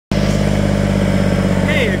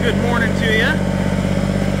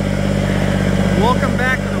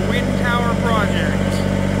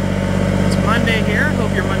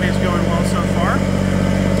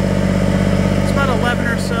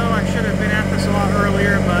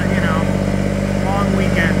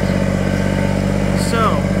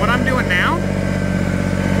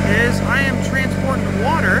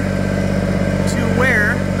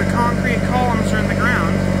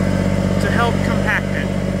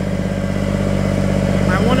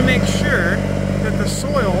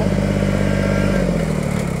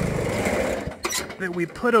that we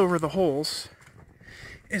put over the holes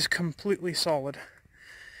is completely solid.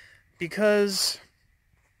 Because,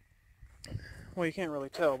 well, you can't really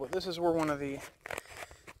tell, but this is where one of the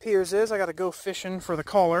piers is. I got to go fishing for the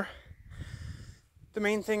collar. The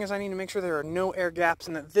main thing is I need to make sure there are no air gaps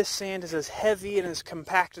and that this sand is as heavy and as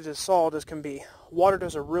compacted as solid as can be. Water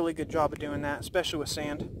does a really good job of doing that, especially with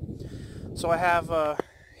sand. So I have a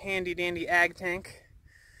handy dandy ag tank,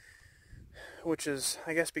 which is,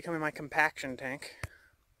 I guess, becoming my compaction tank.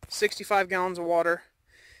 65 gallons of water.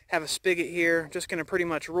 Have a spigot here. Just going to pretty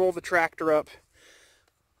much roll the tractor up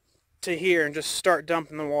to here and just start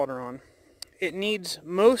dumping the water on. It needs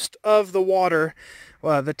most of the water,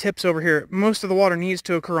 the tips over here, most of the water needs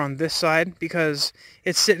to occur on this side because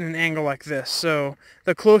it's sitting at an angle like this. So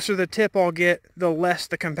the closer the tip I'll get, the less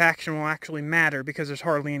the compaction will actually matter because there's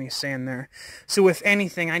hardly any sand there. So with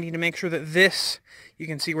anything, I need to make sure that this, you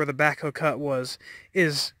can see where the backhoe cut was,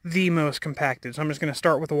 is the most compacted. So I'm just going to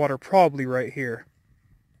start with the water probably right here.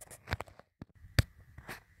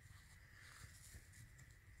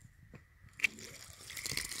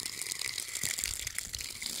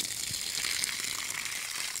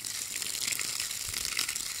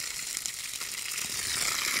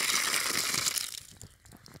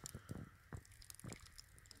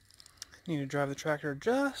 Need to drive the tractor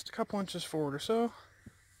just a couple inches forward or so,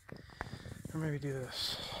 or maybe do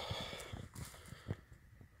this.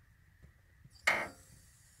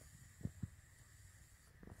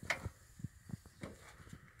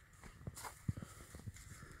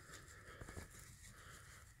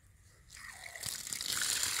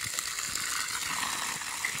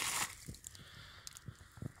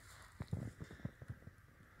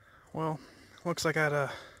 Well, looks like I had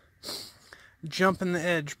a jump in the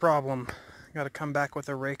edge problem. Got to come back with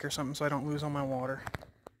a rake or something so I don't lose all my water.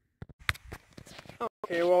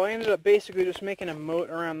 Okay, well, I ended up basically just making a moat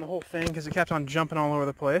around the whole thing because it kept on jumping all over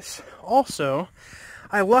the place. Also,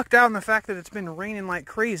 I lucked out in the fact that it's been raining like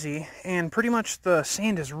crazy and pretty much the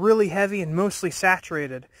sand is really heavy and mostly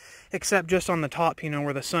saturated, except just on the top, you know,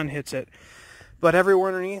 where the sun hits it. But everywhere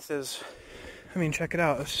underneath is, I mean, check it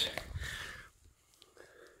out. It's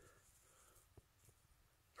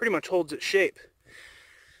pretty much holds its shape,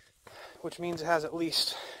 which means it has at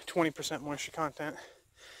least 20% moisture content.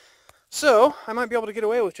 So I might be able to get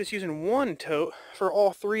away with just using one tote for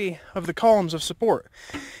all three of the columns of support.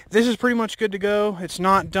 This is pretty much good to go. It's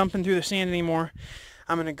not dumping through the sand anymore.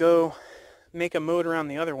 I'm going to go make a moat around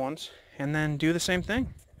the other ones and then do the same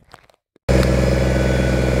thing.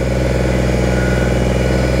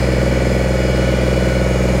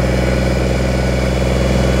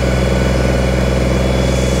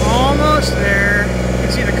 There. You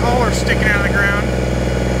can see the collar sticking out of the ground.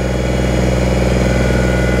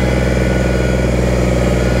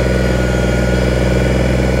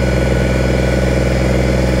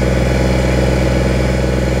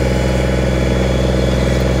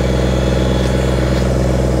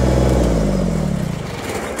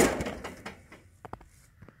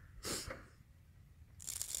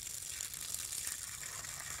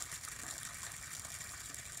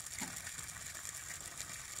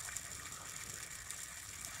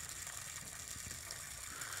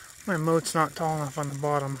 My moat's not tall enough on the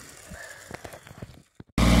bottom.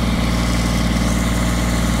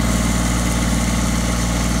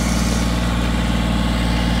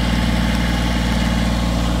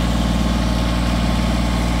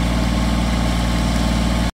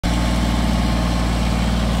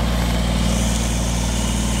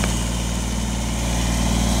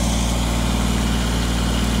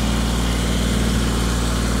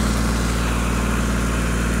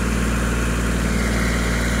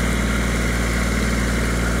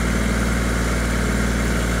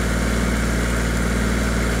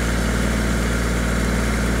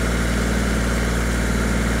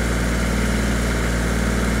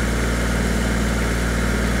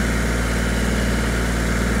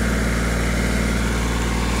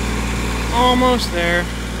 Almost there.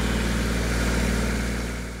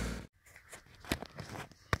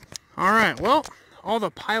 Alright, well, all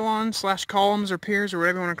the pylons slash columns or piers or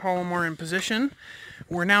whatever you want to call them are in position.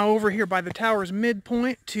 We're now over here by the tower's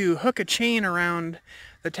midpoint to hook a chain around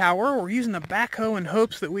the tower. We're using the backhoe in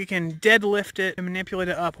hopes that we can deadlift it and manipulate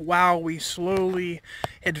it up while we slowly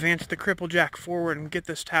advance the cripple jack forward and get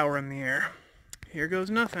this tower in the air. Here goes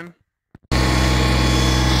nothing.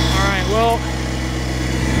 Alright, well,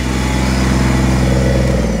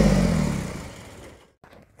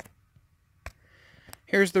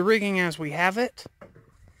 here's the rigging as we have it.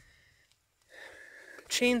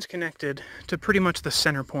 Chain's connected to pretty much the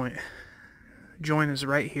center point. Joint is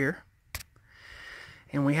right here.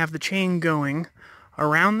 And we have the chain going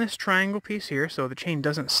around this triangle piece here so the chain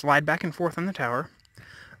doesn't slide back and forth on the tower,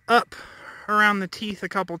 up around the teeth a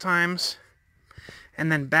couple times,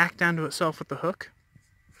 and then back down to itself with the hook.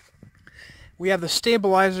 We have the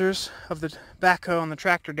stabilizers of the backhoe on the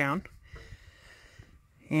tractor down,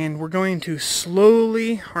 and we're going to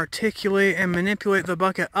slowly articulate and manipulate the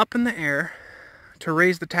bucket up in the air to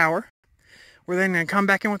raise the tower. We're then going to come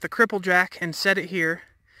back in with the cripple jack and set it here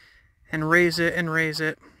and raise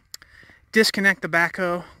it, disconnect the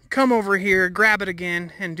backhoe, come over here, grab it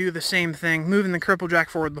again, and do the same thing, moving the cripple jack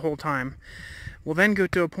forward the whole time. We'll then go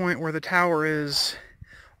to a point where the tower is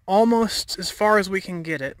almost as far as we can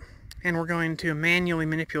get it, and we're going to manually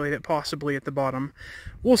manipulate it possibly at the bottom.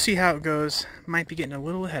 We'll see how it goes. Might be getting a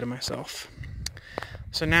little ahead of myself.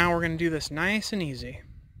 So now we're going to do this nice and easy.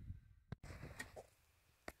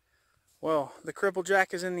 Well, the cripple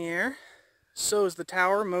jack is in the air. So is the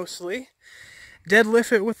tower mostly.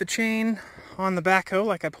 Deadlift it with the chain on the backhoe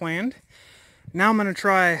like I planned. Now I'm going to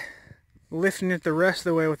try lifting it the rest of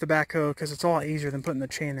the way with the backhoe because it's a lot easier than putting the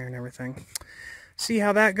chain there and everything. See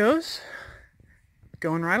how that goes?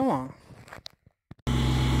 Going right along.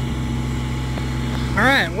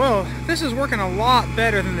 Alright, well, this is working a lot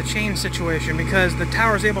better than the chain situation because the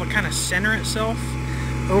tower is able to kind of center itself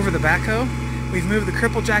over the backhoe. We've moved the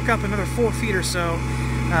cripple jack up another 4 feet or so,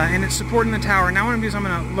 and it's supporting the tower. Now what I'm going to do is I'm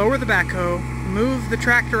going to lower the backhoe, move the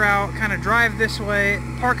tractor out, kind of drive this way,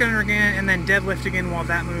 park it under again, and then deadlift again while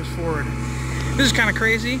that moves forward. This is kind of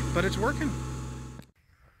crazy, but it's working.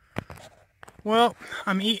 Well,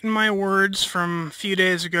 I'm eating my words from a few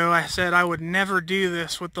days ago. I said I would never do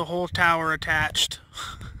this with the whole tower attached.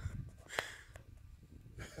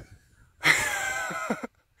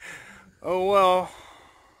 Oh well.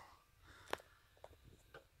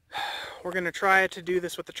 We're going to try to do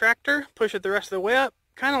this with the tractor, push it the rest of the way up,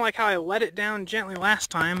 kind of like how I let it down gently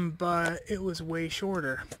last time, but it was way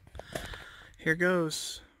shorter. Here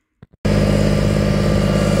goes.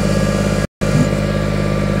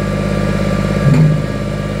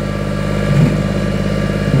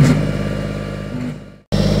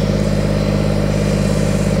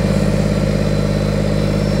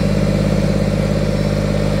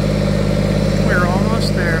 We're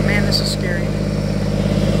almost there. Man, this is scary.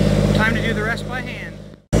 Time to do the rest by hand.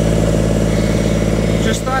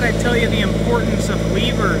 Just thought I'd tell you the importance of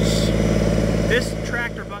levers. This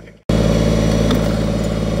tractor bucket.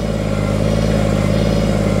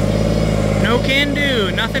 No can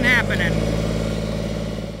do, nothing happening.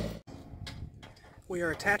 We are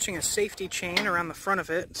attaching a safety chain around the front of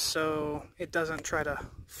it so it doesn't try to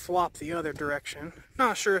flop the other direction.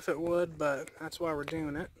 Not sure if it would, but that's why we're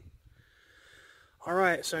doing it.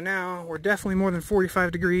 Alright, so now we're definitely more than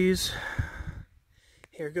 45 degrees.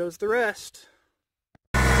 Here goes the rest.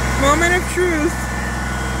 Moment of truth.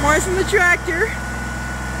 Moisten the tractor.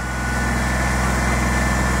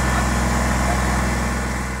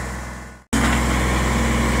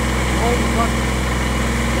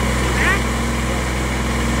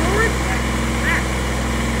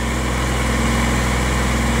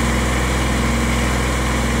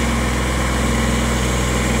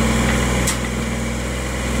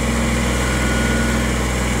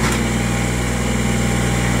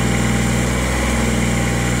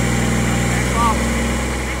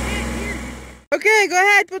 Okay, go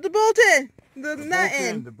ahead, put the bolt in. The nut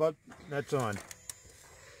in. The butt nut's on.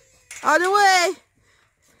 Out of the way.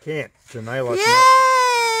 Can't. It's an nylon nut.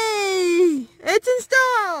 Yay! It's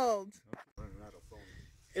installed.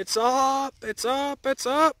 It's up, it's up, it's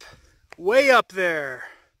up. Way up there.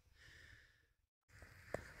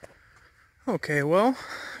 Okay, well,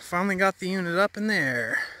 finally got the unit up in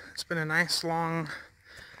there. It's been a nice long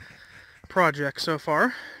project so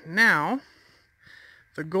far. Now,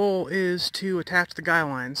 the goal is to attach the guy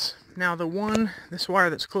lines. Now this wire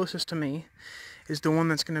that's closest to me is the one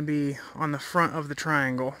that's going to be on the front of the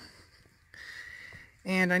triangle.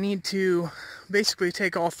 And I need to basically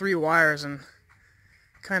take all 3 wires and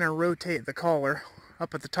kind of rotate the collar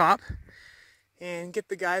up at the top and get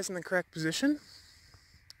the guys in the correct position.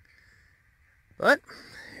 But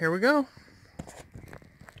here we go.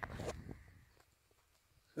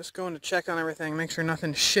 Just going to check on everything, make sure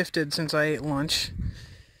nothing shifted since I ate lunch.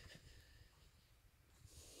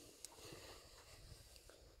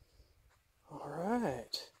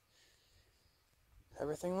 Alright.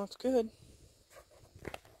 Everything looks good.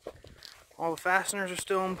 All the fasteners are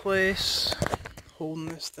still in place. Holding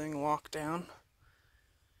this thing locked down.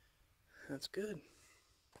 That's good.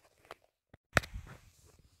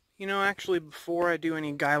 You know, actually, before I do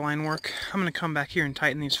any guy line work, I'm going to come back here and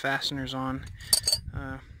tighten these fasteners on.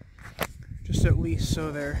 Just at least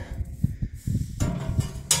so they're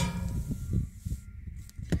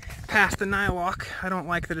past the nylock. I don't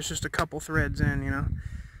like that it's just a couple threads in, you know.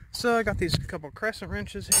 So I got these couple crescent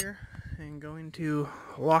wrenches here and going to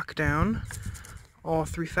lock down all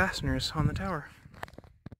 3 fasteners on the tower.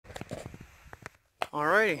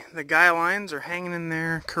 Alrighty, the guy lines are hanging in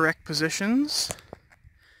their correct positions.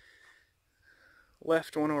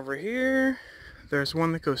 Left one over here. There's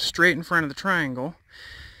one that goes straight in front of the triangle.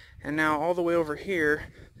 And now all the way over here,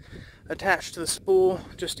 attached to the spool,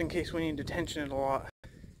 just in case we need to tension it a lot,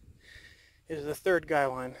 is the 3rd guy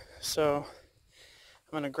line. So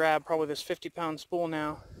I'm going to grab probably this 50-pound spool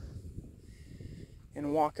now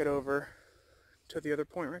and walk it over to the other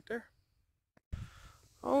point right there.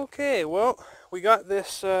 Okay, well, we got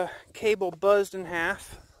this cable buzzed in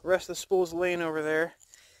half. The rest of the spool's laying over there.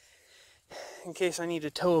 In case I need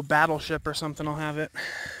to tow a battleship or something, I'll have it.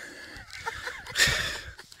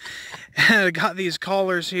 I got these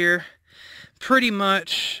collars here. Pretty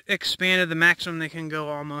much expanded the maximum they can go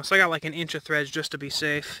almost. I got like 1 inch of threads just to be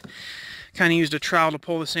safe. Kind of used a trowel to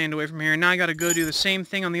pull the sand away from here. Now I got to go do the same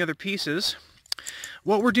thing on the other pieces.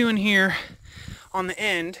 What we're doing here on the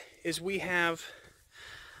end is we have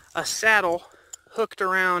a saddle hooked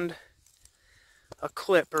around a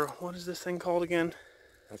clip, or what is this thing called again?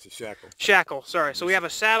 That's a shackle. Shackle, sorry. So we have a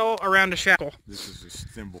saddle around a shackle. This is a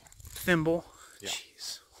thimble. Thimble? Yeah.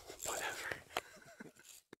 Jeez. Whatever.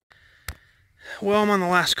 Well, I'm on the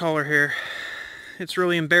last collar here. It's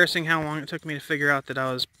really embarrassing how long it took me to figure out that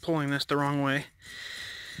I was pulling this the wrong way,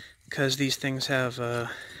 because these things have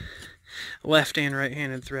left and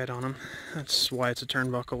right-handed thread on them. That's why it's a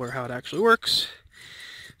turnbuckle, or how it actually works.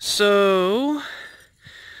 So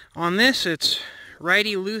on this it's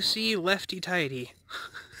righty-loosey, lefty-tighty.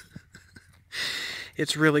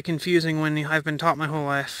 It's really confusing when I've been taught my whole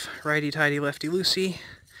life. Righty-tighty, lefty-loosey.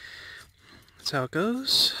 That's how it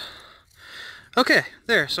goes. Okay,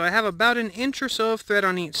 there. So I have about 1 inch or so of thread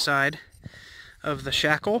on each side of the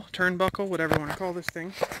shackle, turnbuckle, whatever you want to call this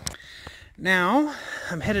thing. Now,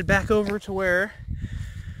 I'm headed back over to where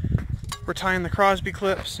we're tying the Crosby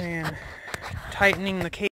clips and tightening the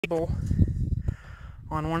cable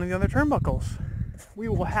on one of the other turnbuckles. We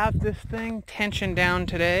will have this thing tensioned down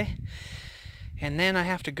today, and then I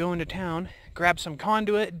have to go into town, grab some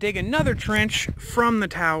conduit, dig another trench from the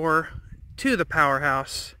tower to the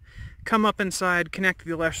powerhouse, come up inside, connect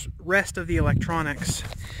the rest of the electronics,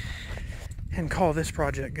 and call this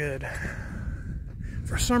project good.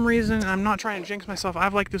 For some reason, I'm not trying to jinx myself, I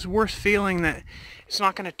have like this worst feeling that it's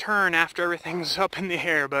not going to turn after everything's up in the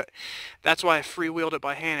air, but that's why I freewheeled it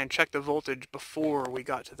by hand and checked the voltage before we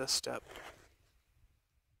got to this step.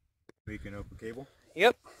 Making up a cable?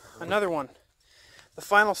 Yep, another one. The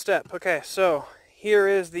final step. Okay, so here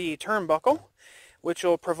is the turnbuckle, which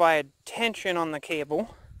will provide tension on the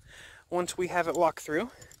cable once we have it locked through.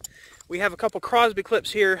 We have a couple Crosby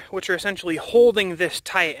clips here, which are essentially holding this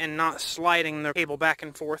tight and not sliding the cable back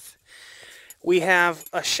and forth. We have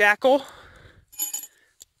a shackle.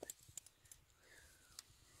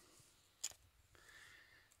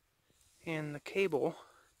 And the cable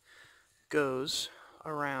goes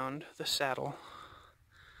around the saddle.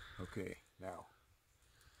 Okay, now,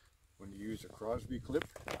 when you use a Crosby clip,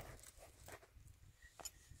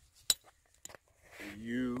 the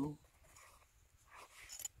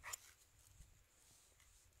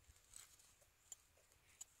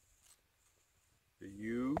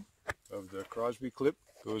U of the Crosby clip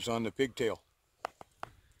goes on the pigtail.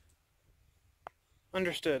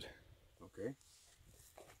 Understood. Okay.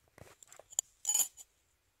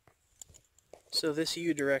 So this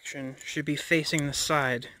U direction should be facing the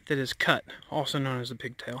side that is cut, also known as the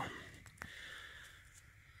pigtail.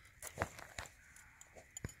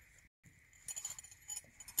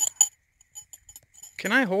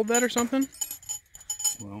 Can I hold that or something?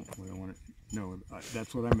 Well, we don't want it. No,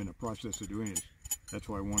 that's what I'm in the process of doing. That's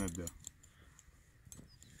why I wanted the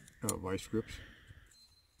vice grips.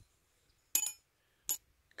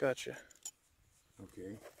 Gotcha.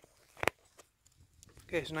 Okay.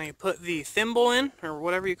 Okay, so now you put the thimble in, or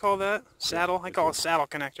whatever you call that. Saddle. I call it saddle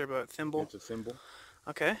connector, but thimble. It's a thimble.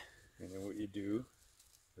 Okay. And then what you do,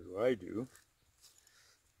 is what I do,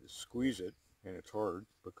 is squeeze it, and it's hard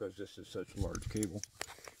because this is such a large cable,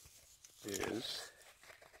 is...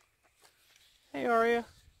 Hey, Aria.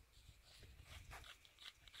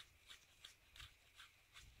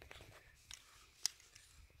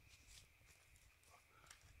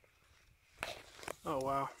 Oh,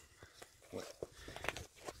 wow. What?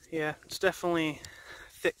 Yeah, it's definitely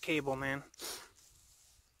thick cable, man.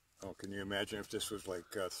 Oh, can you imagine if this was like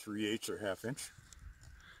 3/8 or 1/2 inch?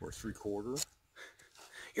 Or 3/4?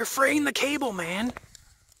 You're fraying the cable, man.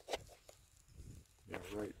 Yeah,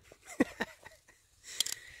 right.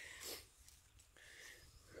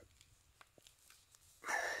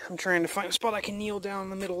 I'm trying to find a spot I can kneel down in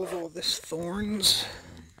the middle of all this thorns.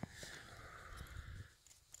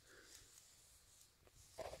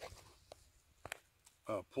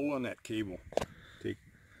 Pull on that cable. Take.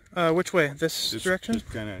 Which way? This direction? Just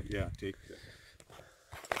kind of, yeah, take the...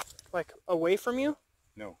 Like, away from you?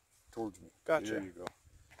 No, towards me. Gotcha. There you go.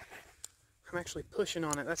 I'm actually pushing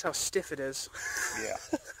on it. That's how stiff it is. Yeah.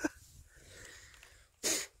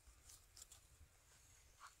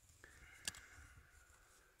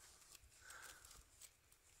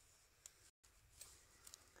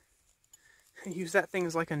 Use that thing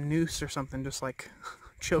as like a noose or something, just like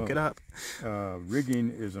choke it up.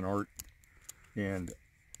 Rigging is an art, and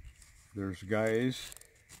there's guys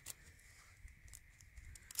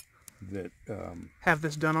that Have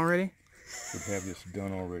this done already? would have this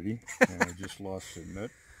done already, and I just lost the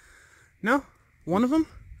nut. No? One of them?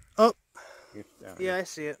 Oh, It's down yeah, here. I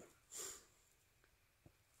see it.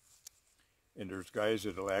 And there's guys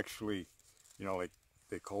that'll actually, you know, like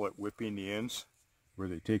they call it whipping the ends, where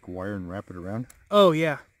they take wire and wrap it around. Oh,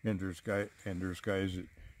 yeah. And there's guys that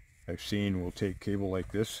I've seen will take cable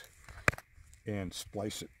like this and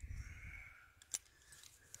splice it.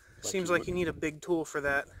 Seems like you need a big tool for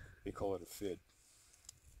that. They call it a fid.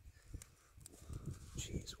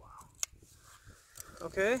 Jeez, wow.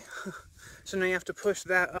 Okay. So now you have to push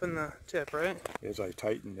that up in the tip, right? As I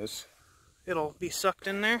tighten this. It'll be sucked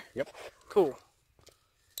in there? Yep. Cool.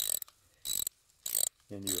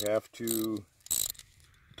 And you have to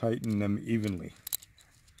tighten them evenly.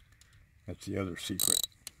 That's the other secret.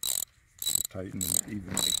 Tighten them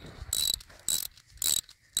evenly.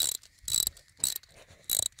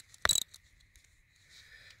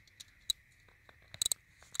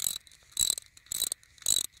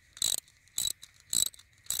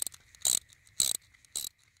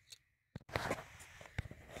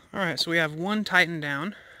 Alright, so we have one tightened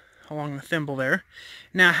down along the thimble there.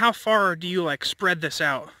 Now, how far do you like spread this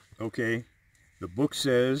out? Okay, the book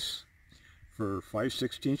says for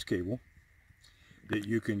 5/16 cable that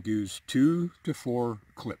you can use 2 to 4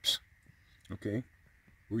 clips. Okay,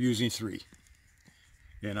 we're using 3,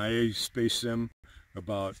 and I space them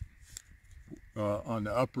about on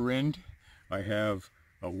the upper end. I have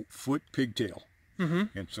a foot pigtail,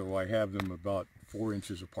 and so I have them about 4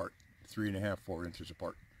 inches apart, 3.5, 4 inches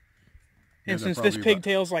apart. And since this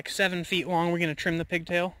pigtail's like 7 feet long, we're going to trim the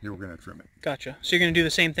pigtail? Yeah, we're going to trim it. Gotcha. So you're going to do the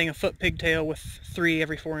same thing, a foot pigtail with 3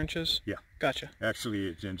 every 4 inches? Yeah. Gotcha. Actually,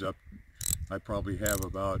 it ends up, I probably have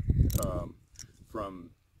about, from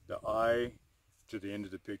the eye to the end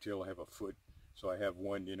of the pigtail, I have a foot. So I have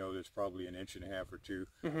one, you know, that's probably 1.5 inches or 2.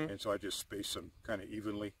 And so I just space them kind of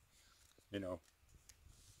evenly, you know.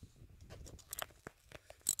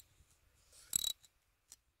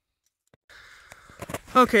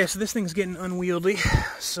 Okay, so this thing's getting unwieldy,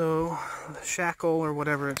 so the shackle, or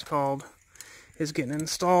whatever it's called, is getting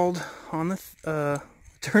installed on the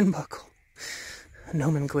turnbuckle.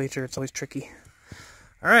 Nomenclature, it's always tricky.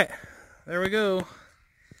 Alright, there we go.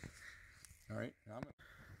 Alright.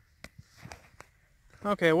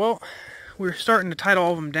 Okay, well, we were starting to tighten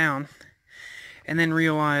all of them down, and then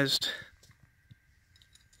realized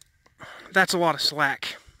that's a lot of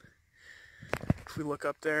slack. If we look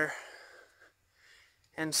up there.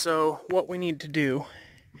 And so what we need to do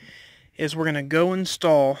is we're going to go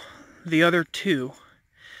install the other 2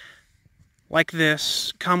 like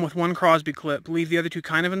this, come with 1 Crosby clip, leave the other 2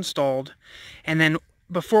 kind of installed, and then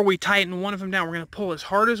before we tighten one of them down, we're going to pull as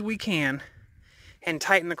hard as we can and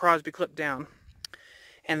tighten the Crosby clip down.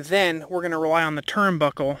 And then we're going to rely on the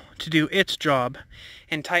turnbuckle to do its job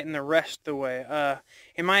and tighten the rest of the way.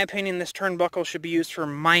 In my opinion, this turnbuckle should be used for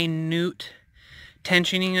minute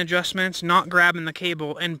tensioning adjustments, not grabbing the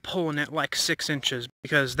cable and pulling it like 6 inches,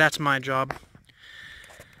 because that's my job.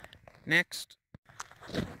 Next.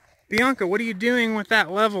 Bianca, what are you doing with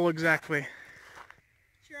that level exactly?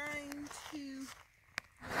 Trying to make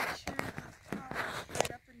sure it's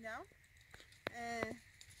straight up and down. And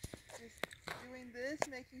just doing this,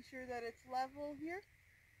 making sure that it's level here.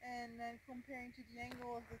 And then comparing to the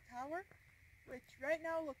angle of the tower, which right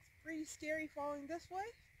now looks pretty scary falling this way.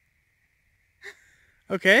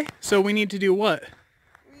 Okay, so we need to do what?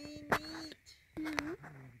 We need to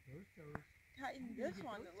tighten this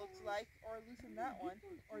one, it looks like, or loosen that one,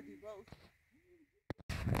 or do both.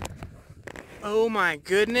 Oh my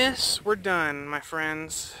goodness, we're done, my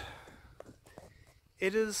friends.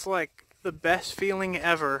 It is like the best feeling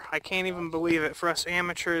ever. I can't even believe it for us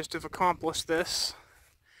amateurs to have accomplished this.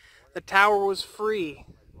 The tower was free.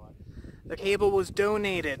 The cable was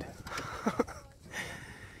donated.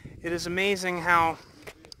 It is amazing how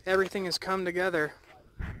everything has come together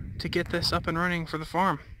to get this up and running for the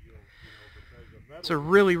farm. It's a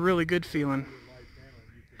really, really good feeling.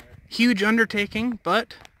 Huge undertaking,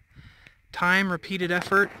 but time, repeated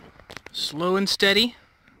effort, slow and steady,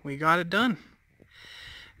 we got it done.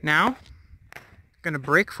 Now, gonna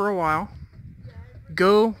break for a while,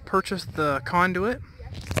 go purchase the conduit,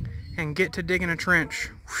 and get to digging a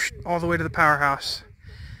trench all the way to the powerhouse.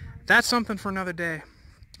 That's something for another day.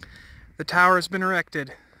 The tower has been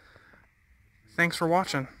erected. Thanks for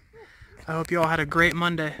watching. I hope you all had a great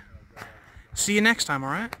Monday. See you next time,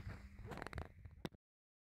 alright?